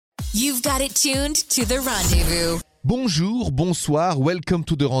You've got it tuned to The Rendezvous. Bonjour, bonsoir, welcome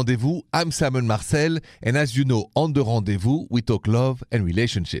to The Rendezvous. I'm Simon Marcel, and as you know, on The Rendezvous, we talk love and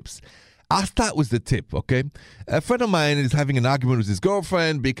relationships. I'll start with the tip, okay? A friend of mine is having an argument with his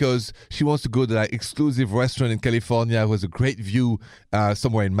girlfriend because she wants to go to that exclusive restaurant in California who has a great view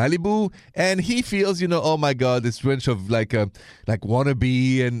somewhere in Malibu, and he feels, oh my God, this bunch of like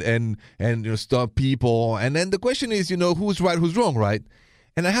wannabe and star people, and then the question is, who's right, who's wrong, right?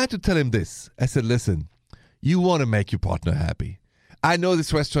 And I had to tell him this. I said, listen, you want to make your partner happy. I know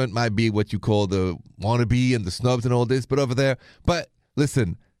this restaurant might be what you call the wannabe and the snubs and all this, but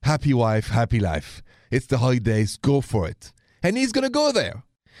listen, happy wife, happy life. It's the holidays, go for it. And he's going to go there.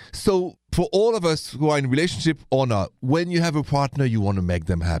 So for all of us who are in a relationship or not, when you have a partner, you want to make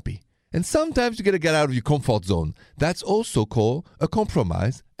them happy. And sometimes you got to get out of your comfort zone. That's also called a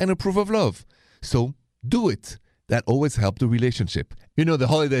compromise and a proof of love. So do it. That always helps the relationship. The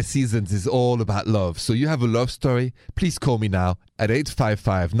holiday seasons is all about love. So you have a love story, please call me now at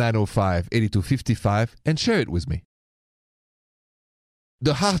 855-905-8255 and share it with me.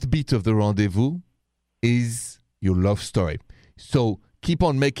 The heartbeat of The Rendezvous is your love story. So keep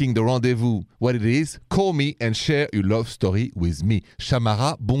on making The Rendezvous what it is. Call me and share your love story with me.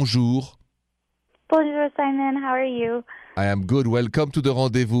 Shamara, bonjour. Bonjour, Simon. How are you? I am good. Welcome to The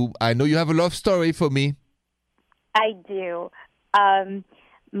Rendezvous. I know you have a love story for me. I do.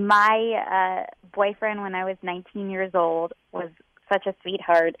 My boyfriend, when I was 19 years old, was such a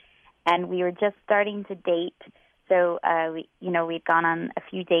sweetheart, and we were just starting to date. So, we'd gone on a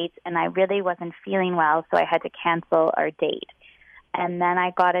few dates, and I really wasn't feeling well, so I had to cancel our date. And then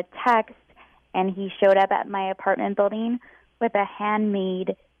I got a text, and he showed up at my apartment building with a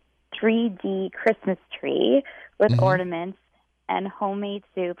handmade 3D Christmas tree with ornaments and homemade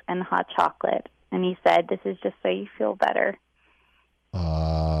soup and hot chocolate. And he said, "This is just so you feel better."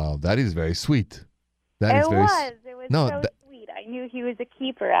 That is very sweet. It was so sweet. I knew he was a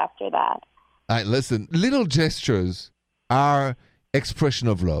keeper after that. All right, listen, little gestures are expression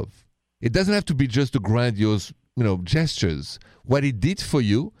of love. It doesn't have to be just the grandiose, gestures. What he did for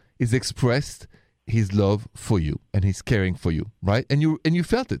you is expressed his love for you and his caring for you, right? And you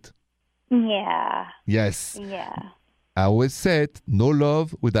felt it. Yeah. Yes. Yeah. I always said, no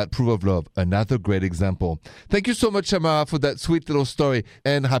love without proof of love. Another great example. Thank you so much, Shamara, for that sweet little story,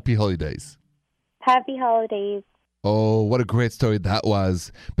 and happy holidays. Happy holidays. Oh, what a great story that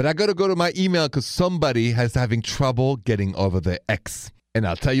was. But I got to go to my email because somebody is having trouble getting over their ex. And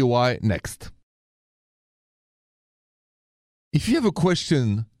I'll tell you why next. If you have a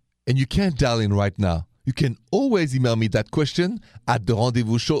question and you can't dial in right now, you can always email me that question at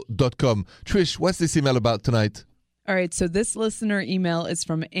therendezvousshow.com. Trish, what's this email about tonight? All right, so this listener email is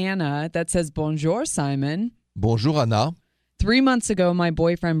from Anna that says, Bonjour, Simon. Bonjour, Anna. 3 months ago, my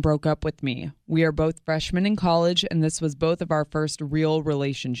boyfriend broke up with me. We are both freshmen in college, and this was both of our first real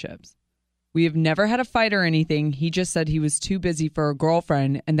relationships. We have never had a fight or anything. He just said he was too busy for a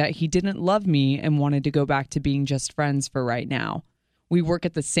girlfriend and that he didn't love me and wanted to go back to being just friends for right now. We work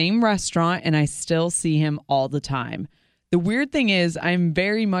at the same restaurant, and I still see him all the time. The weird thing is, I'm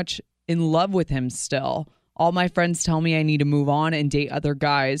very much in love with him still. All my friends tell me I need to move on and date other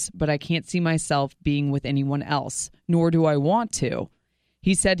guys, but I can't see myself being with anyone else, nor do I want to.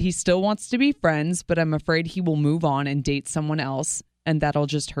 He said he still wants to be friends, but I'm afraid he will move on and date someone else, and that'll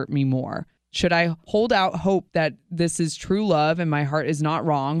just hurt me more. Should I hold out hope that this is true love and my heart is not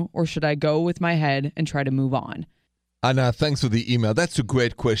wrong, or should I go with my head and try to move on? Anna, thanks for the email. That's a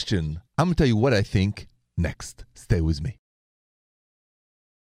great question. I'm going to tell you what I think next. Stay with me.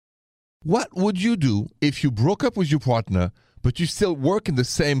 What would you do if you broke up with your partner, but you still work in the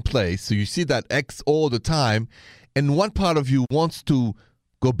same place, so you see that ex all the time, and one part of you wants to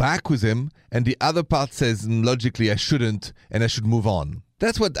go back with him, and the other part says, logically, I shouldn't, and I should move on?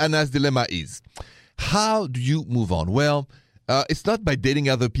 That's what Anna's dilemma is. How do you move on? Well, it's not by dating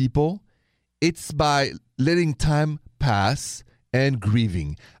other people. It's by letting time pass and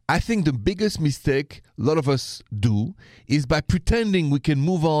grieving. I think the biggest mistake a lot of us do is by pretending we can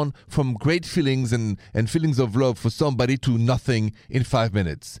move on from great feelings and feelings of love for somebody to nothing in 5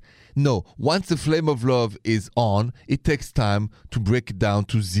 minutes. No, once the flame of love is on, it takes time to break it down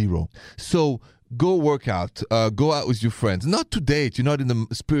to zero. So go work out, go out with your friends. Not to date, you're not in the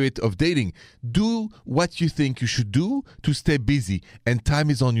spirit of dating. Do what you think you should do to stay busy, and time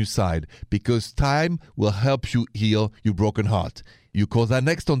is on your side because time will help you heal your broken heart. You call that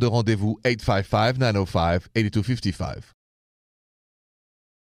next on The Rendezvous, 855-905-8255.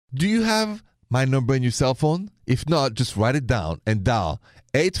 Do you have my number in your cell phone? If not, just write it down and dial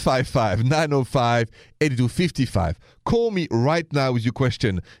 855-905-8255. Call me right now with your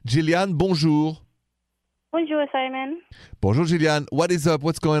question. Gillian, bonjour. Bonjour, Simon. Bonjour, Gillian. What is up?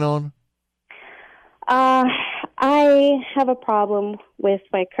 What's going on? I have a problem with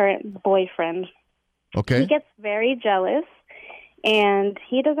my current boyfriend. Okay. He gets very jealous, and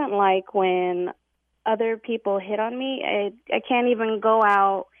he doesn't like when other people hit on me. I can't even go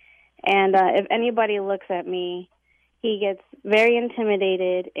out, and if anybody looks at me, he gets very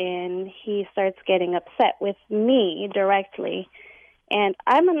intimidated, and he starts getting upset with me directly. And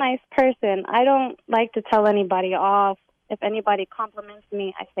I'm a nice person. I don't like to tell anybody off. If anybody compliments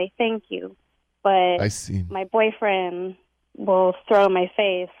me, I say thank you. But I see. My boyfriend will throw in my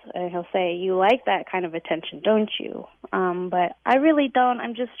face, and he'll say, you like that kind of attention, don't you? But I really don't.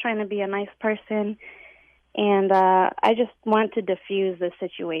 I'm just trying to be a nice person, and I just want to diffuse the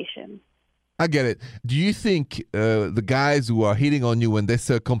situation. I get it. Do you think the guys who are hitting on you when they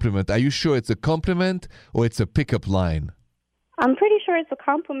say a compliment, are you sure it's a compliment or it's a pickup line? I'm pretty sure it's a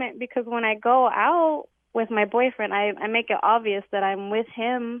compliment because when I go out with my boyfriend, I make it obvious that I'm with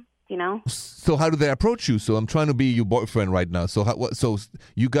him, you know. So how do they approach you? So I'm trying to be your boyfriend right now. So so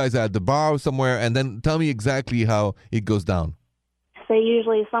you guys are at the bar somewhere, and then tell me exactly how it goes down. So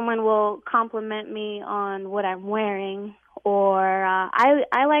usually someone will compliment me on what I'm wearing, or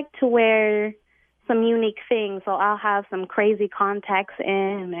I like to wear some unique things. So I'll have some crazy contacts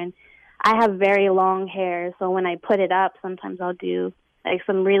in, and I have very long hair. So when I put it up, sometimes I'll do like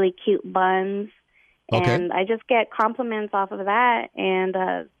some really cute buns. Okay. And I just get compliments off of that, and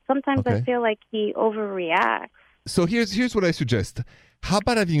sometimes I feel like he overreacts. So here's what I suggest. How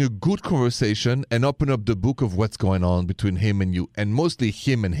about having a good conversation and open up the book of what's going on between him and you, and mostly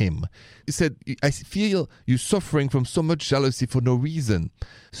him and him? He said, I feel you're suffering from so much jealousy for no reason.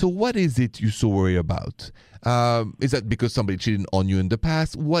 So what is it you're so worried about? Is that because somebody cheated on you in the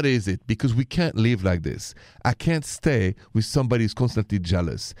past? What is it? Because we can't live like this. I can't stay with somebody who's constantly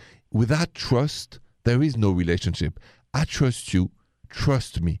jealous. Without trust, there is no relationship. I trust you.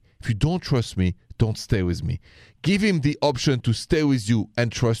 Trust me. If you don't trust me, don't stay with me. Give him the option to stay with you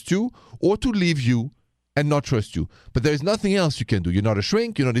and trust you, or to leave you and not trust you. But there is nothing else you can do. You're not a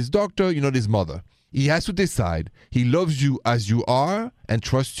shrink. You're not his doctor. You're not his mother. He has to decide he loves you as you are and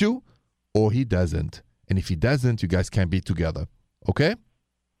trusts you, or he doesn't. And if he doesn't, you guys can't be together. Okay?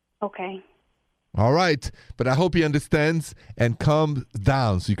 Okay. All right. But I hope he understands and calms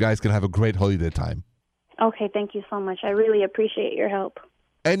down so you guys can have a great holiday time. Okay, thank you so much. I really appreciate your help.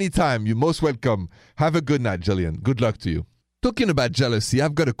 Anytime. You're most welcome. Have a good night, Jillian. Good luck to you. Talking about jealousy,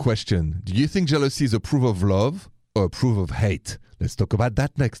 I've got a question. Do you think jealousy is a proof of love or a proof of hate? Let's talk about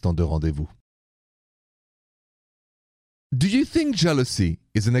that next on The Rendezvous. Do you think jealousy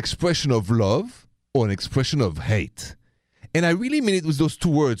is an expression of love or an expression of hate? And I really mean it with those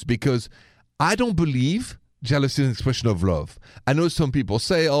two words because I don't believe jealousy is an expression of love. I know some people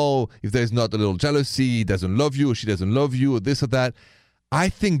say, oh, if there's not a little jealousy, he doesn't love you or she doesn't love you or this or that. I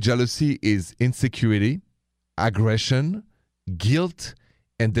think jealousy is insecurity, aggression, guilt,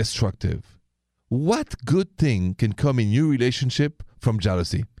 and destructive. What good thing can come in your relationship from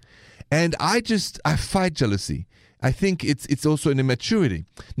jealousy? And I fight jealousy. I think it's also an immaturity.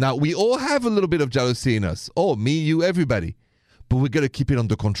 Now, we all have a little bit of jealousy in us. Oh, me, you, everybody. But we got to keep it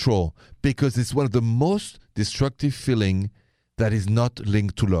under control because it's one of the most destructive feelings that is not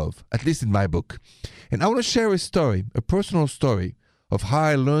linked to love, at least in my book. And I want to share a story, a personal story of how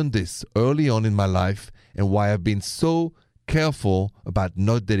I learned this early on in my life and why I've been so careful about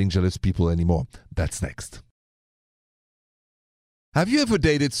not dating jealous people anymore. That's next. Have you ever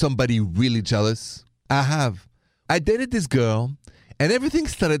dated somebody really jealous? I have. I dated this girl, and everything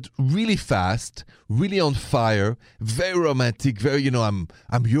started really fast, really on fire, very romantic, very, I'm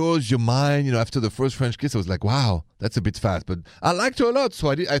yours, you're mine. After the first French kiss, I was like, wow, that's a bit fast. But I liked her a lot, so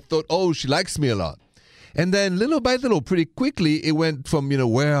I thought, oh, she likes me a lot. And then little by little, pretty quickly, it went from,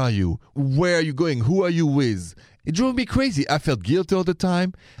 where are you? Where are you going? Who are you with? It drove me crazy. I felt guilty all the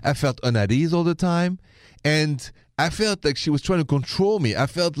time. I felt unease all the time. And I felt like she was trying to control me. I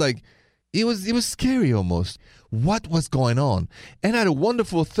felt like it was scary almost. What was going on? And I had a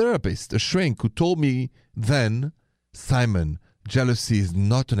wonderful therapist, a shrink, who told me then, Simon, jealousy is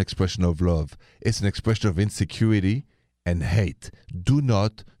not an expression of love. It's an expression of insecurity and hate. Do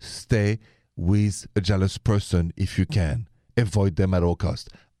not stay with a jealous person if you can. Avoid them at all costs.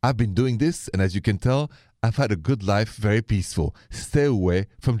 I've been doing this, and as you can tell, I've had a good life, very peaceful. Stay away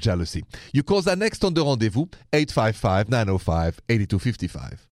from jealousy. You call that next on The Rendezvous,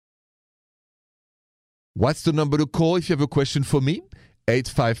 855-905-8255. What's the number to call if you have a question for me?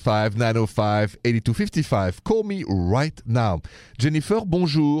 855-905-8255. Call me right now. Jennifer,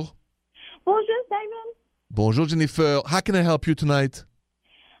 bonjour. Bonjour, Simon. Bonjour, Jennifer. How can I help you tonight?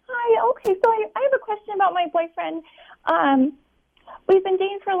 Hi. Okay, so I have a question about my boyfriend. We've been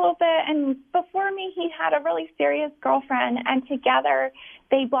dating for a little bit, and before me, he had a really serious girlfriend, and together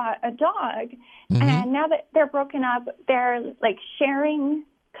they bought a dog. And now that they're broken up, they're like sharing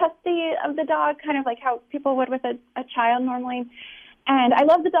custody of the dog, kind of like how people would with a child normally. And I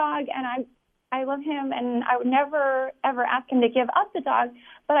love the dog, and I love him, and I would never, ever ask him to give up the dog.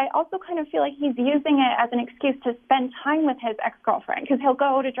 But I also kind of feel like he's using it as an excuse to spend time with his ex-girlfriend, because he'll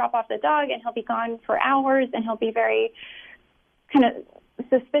go to drop off the dog, and he'll be gone for hours, and he'll be very kind of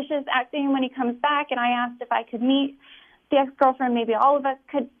suspicious acting when he comes back. And I asked if I could meet the ex-girlfriend, maybe all of us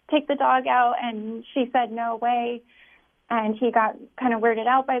could take the dog out, and she said no way. And he got kind of weirded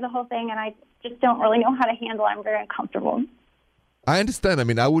out by the whole thing, and I just don't really know how to handle it. I'm very uncomfortable. I understand. I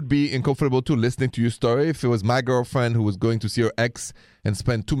mean, I would be uncomfortable too listening to your story. If it was my girlfriend who was going to see her ex and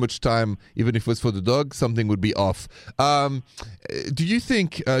spend too much time, even if it was for the dog, something would be off. Do you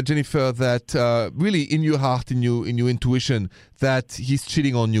think, Jennifer, that really in your heart, in your intuition, that he's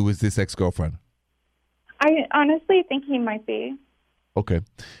cheating on you with this ex-girlfriend? I honestly think he might be. Okay.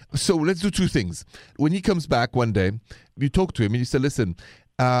 So let's do two things. When he comes back one day, you talk to him and you say, listen,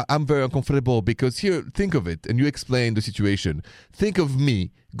 I'm very uncomfortable because here, think of it, and you explain the situation. Think of me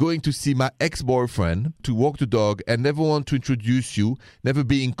going to see my ex-boyfriend to walk the dog and never want to introduce you, never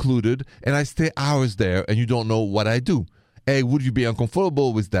be included, and I stay hours there and you don't know what I do. A, would you be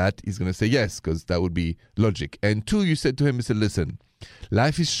uncomfortable with that? He's going to say yes, because that would be logic. And two, you said to him, you said, listen,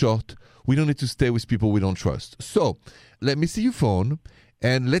 life is short. We don't need to stay with people we don't trust. So let me see your phone.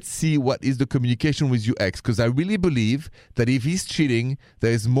 And let's see what is the communication with your ex, because I really believe that if he's cheating,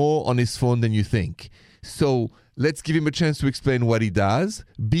 there is more on his phone than you think. So let's give him a chance to explain what he does.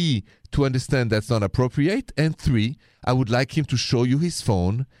 B, to understand that's not appropriate. And 3, I would like him to show you his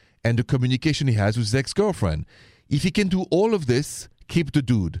phone and the communication he has with his ex-girlfriend. If he can do all of this, keep the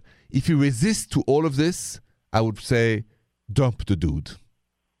dude. If he resists to all of this, I would say dump the dude.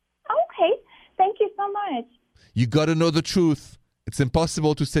 Okay. Thank you so much. You got to know the truth. It's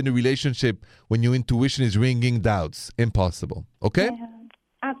impossible to stay in a relationship when your intuition is ringing doubts. Impossible. Okay? Yeah,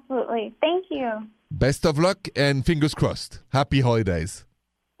 absolutely. Thank you. Best of luck and fingers crossed. Happy holidays.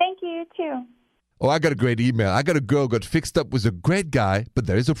 Thank you, too. Oh, I got a great email. I got a girl got fixed up with a great guy, but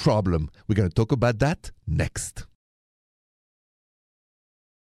there is a problem. We're going to talk about that next.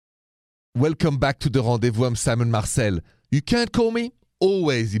 Welcome back to the Rendezvous. I'm Simon Marcel. You can't call me?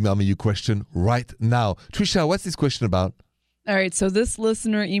 Always email me your question right now. Trisha, what's this question about? All right, so this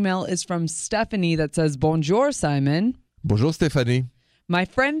listener email is from Stephanie that says, Bonjour, Simon. Bonjour, Stephanie. My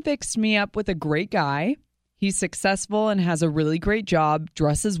friend fixed me up with a great guy. He's successful and has a really great job,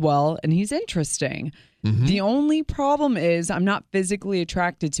 dresses well, and he's interesting. Mm-hmm. The only problem is I'm not physically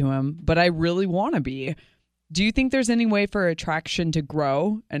attracted to him, but I really want to be. Do you think there's any way for attraction to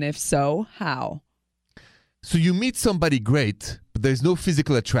grow? And if so, how? So you meet somebody great, but there's no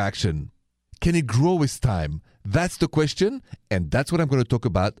physical attraction. Can it grow with time? That's the question, and that's what I'm going to talk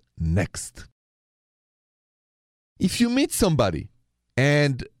about next. If you meet somebody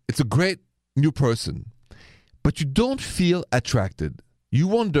and it's a great new person, but you don't feel attracted, you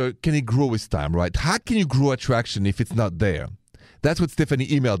wonder, can it grow with time, right? How can you grow attraction if it's not there? That's what Stephanie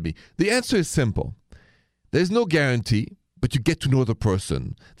emailed me. The answer is simple. There's no guarantee, but you get to know the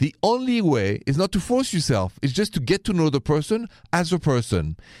person. The only way is not to force yourself. It's just to get to know the person as a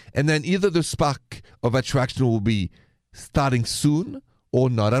person. And then either the spark of attraction will be starting soon or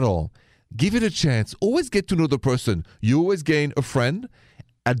not at all. Give it a chance. Always get to know the person. You always gain a friend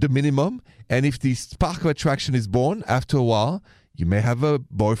at the minimum. And if the spark of attraction is born after a while, you may have a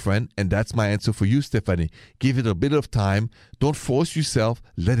boyfriend. And that's my answer for you, Stephanie. Give it a bit of time. Don't force yourself.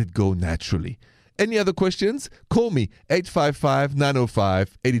 Let it go naturally. Any other questions? Call me,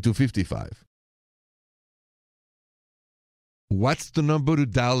 855-905-8255. What's the number to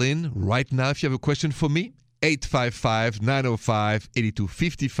dial in right now if you have a question for me?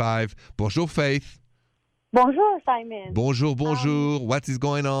 855-905-8255. Bonjour, Faith. Bonjour, Simon. Bonjour. What is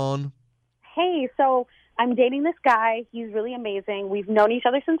going on? Hey, so I'm dating this guy. He's really amazing. We've known each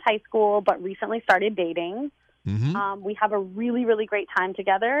other since high school, but recently started dating. Mm-hmm. We have a really, really great time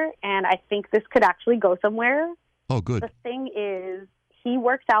together, and I think this could actually go somewhere. Oh, good. The thing is, he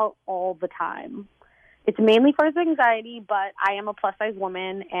works out all the time. It's mainly for his anxiety, but I am a plus-size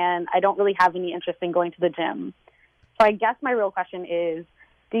woman, and I don't really have any interest in going to the gym. So I guess my real question is,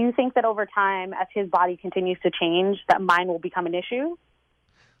 do you think that over time, as his body continues to change, that mine will become an issue?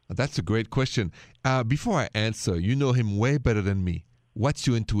 That's a great question. Before I answer, you know him way better than me. What's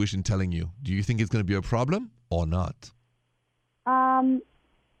your intuition telling you? Do you think it's going to be a problem or not?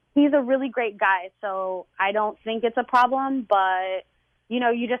 He's a really great guy, so I don't think it's a problem, but,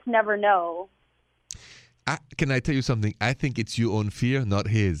 you just never know. Can I tell you something? I think it's your own fear, not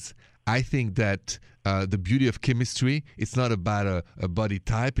his. I think that the beauty of chemistry, it's not about a body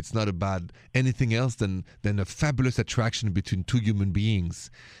type. It's not about anything else than a fabulous attraction between two human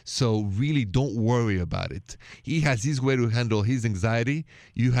beings. So really don't worry about it. He has his way to handle his anxiety.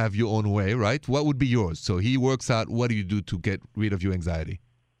 You have your own way, right? What would be yours? So he works out. What do you do to get rid of your anxiety?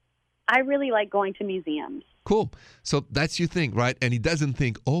 I really like going to museums. Cool. So that's your thing, right? And he doesn't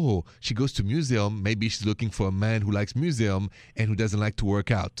think, oh, she goes to museum. Maybe she's looking for a man who likes museum and who doesn't like to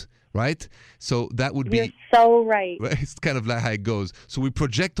work out, right? So that would be... You're so right. It's kind of like how it goes. So we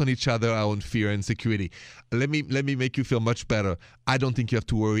project on each other our own fear and insecurity. Let me make you feel much better. I don't think you have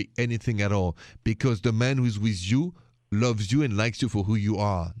to worry anything at all because the man who's with you loves you and likes you for who you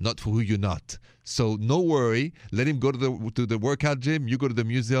are, not for who you're not. So no worry. Let him go to the workout gym. You go to the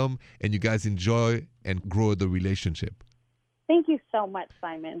museum, and you guys enjoy and grow the relationship. Thank you so much,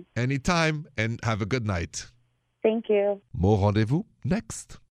 Simon. Anytime, and have a good night. Thank you. More rendezvous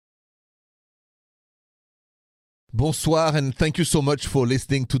next. Bonsoir, and thank you so much for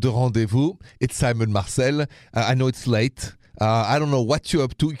listening to The Rendezvous. It's Simon Marcel. I know it's late. I don't know what you're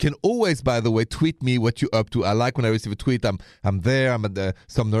up to. You can always, by the way, tweet me what you're up to. I like when I receive a tweet. I'm there. I'm at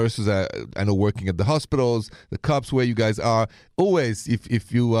some nurses I know working at the hospitals, the cops, where you guys are. Always,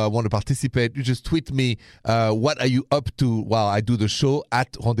 if you want to participate, you just tweet me what are you up to while I do the show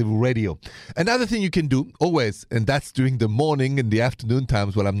at Rendezvous Radio. Another thing you can do, always, and that's during the morning and the afternoon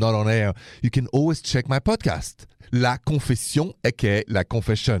times when I'm not on air, you can always check my podcast. La Confession, aka La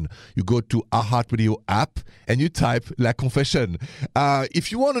Confession. You go to iHeartRadio app and you type La Confession.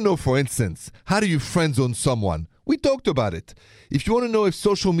 If you want to know, for instance, how do you friend zone someone? We talked about it. If you want to know if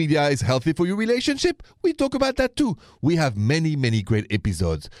social media is healthy for your relationship, we talk about that too. We have many, many great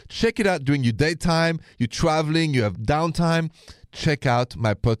episodes. Check it out during your daytime, you're traveling, you have downtime. Check out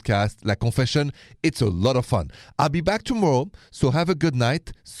my podcast, La Confession. It's a lot of fun. I'll be back tomorrow, so have a good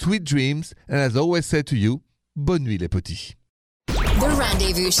night, sweet dreams, and as I always say to you, bonne nuit les petits. The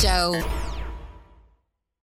Rendezvous Show.